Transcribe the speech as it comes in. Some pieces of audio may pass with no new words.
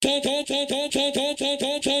É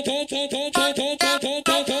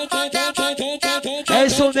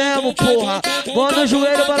isso mesmo, porra. Manda o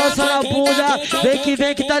joelho balançando a bunda. Vem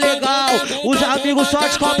que tá legal. Os amigos só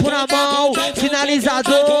de copo na mão,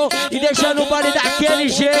 sinalizador e deixando o baile daquele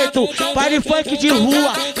jeito. Baile funk de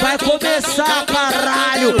rua, vai começar,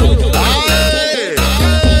 caralho. Aê,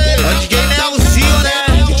 é o DJ Nelzinho, né?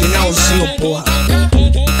 DJ Nelzinho, porra.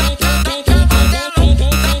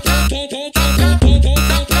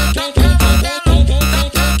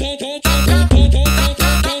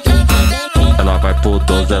 Ela vai pro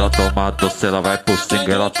 12, ela toma doce, ela vai pro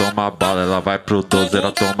 5, ela toma bala. Ela vai pro 12,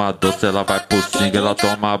 ela toma doce, ela vai pro 5, ela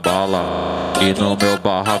toma bala. E no meu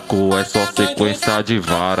barraco é só sequência de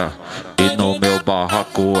vara. E no meu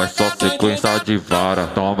barraco é só sequência de vara.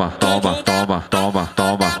 Toma, toma, toma, toma,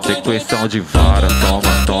 toma, sequência de vara. Toma,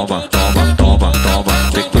 toma, toma, toma,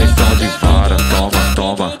 toma, sequência de vara. Toma,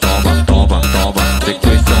 toma, toma, toma, toma,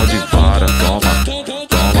 sequência de vara. Toma, toma,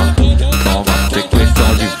 toma, sequência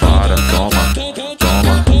de vara. Toma,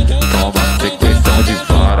 toma, toma, sequência de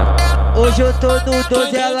vara. Hoje eu tô no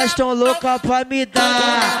 12, elas tão loucas pra me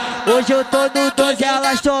dar. Hoje eu tô no 12,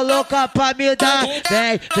 elas tão loucas pra me dar.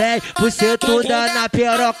 Vem, bucetuda na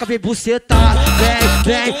piroca, vem bucetar.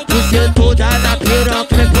 Vem, bucetuda na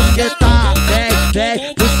piroca, vem bucetar.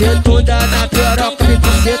 Vem, bucetuda na piroca, vem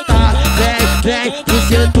bucetar. Vem,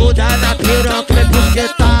 bucetuda na piroca, vem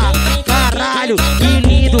bucetar. Caralho, que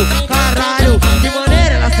lindo, caralho. De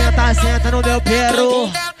maneira ela senta no meu peru.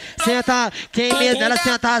 Senta, quem medo, ela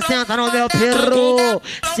senta no meu peru.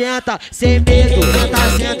 Senta, sem medo,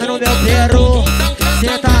 senta no meu peru.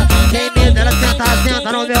 Senta, quem medo, ela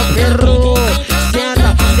senta no meu peru.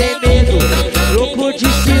 Senta, sem medo, louco de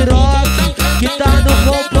siroque, que tá no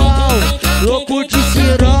copão. Louco de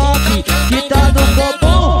siroque, que tá no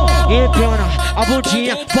copão. Empina a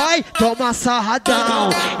bundinha, vai tomar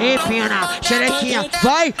sarradão. Empina, xerequinha,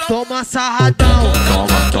 vai tomar sarradão.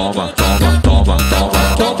 Toma, toma, toma, toma, toma,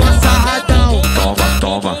 toma sarradão. Toma,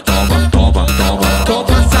 toma, toma, toma, toma,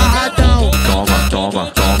 toma sarradão. Toma, toma,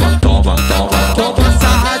 toma, toma, toma, toma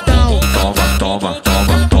sarradão. Toma, toma,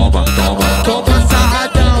 toma, toma, toma, toma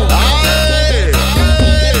sarradão. Aê,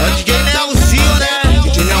 é o DJ Nelzinho, né?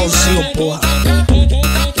 DJ Nelzinho, porra.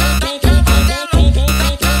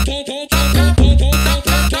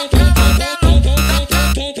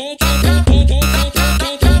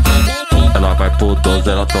 Ela vai pro 12,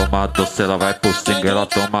 ela toma doce, ela vai pro 5, ela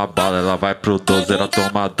toma bala. Ela vai pro 12, ela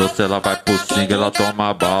toma doce, ela vai pro 5, ela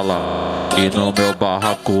toma bala. E no meu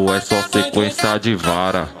barraco é só sequência de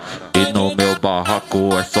vara. E no meu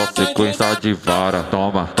barraco é só sequência de vara.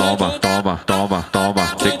 Toma, toma, toma, toma, toma,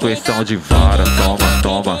 sequência de vara. Toma,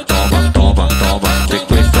 toma, toma, toma, toma,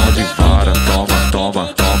 sequência de vara. Toma, toma,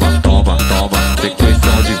 toma, toma, toma,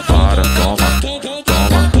 sequência de vara. Toma,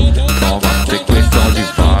 toma, toma, sequência de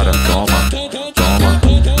vara. Toma, toma,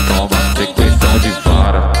 toma, sequência de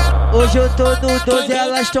vara. Hoje eu tô no 12,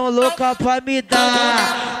 elas tão loucas pra me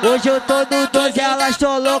dar. Hoje eu tô no 12, elas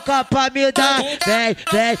tão loucas pra me dar. Vem,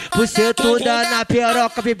 bucetuda na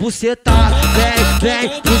piroca, vem bucetar.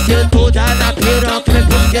 Vem, bucetuda na piroca, vem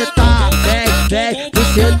bucetar. Vem,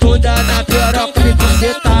 bucetuda na piroca, vem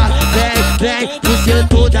bucetar. Vem,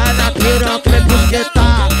 bucetuda na piroca, vem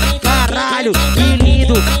bucetar. Caralho, que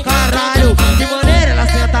lindo, caralho. De maneira ela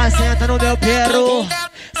senta no meu peru.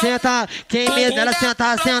 Senta, quem medo, ela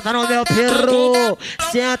senta no meu peru.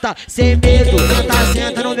 Senta, sem medo,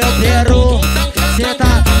 senta no meu peru.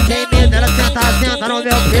 Senta, quem medo, ela senta no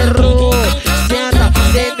meu peru. Senta,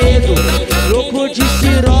 sem medo, louco de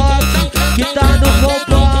siroque, que tá no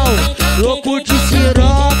copão. Louco de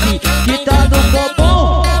siroque, que tá no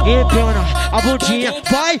copão. Empina a bundinha,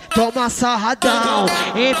 vai tomar sarradão.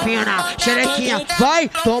 Empina, xerequinha, vai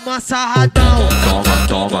tomar sarradão. Toma,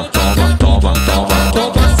 toma, toma, toma, toma,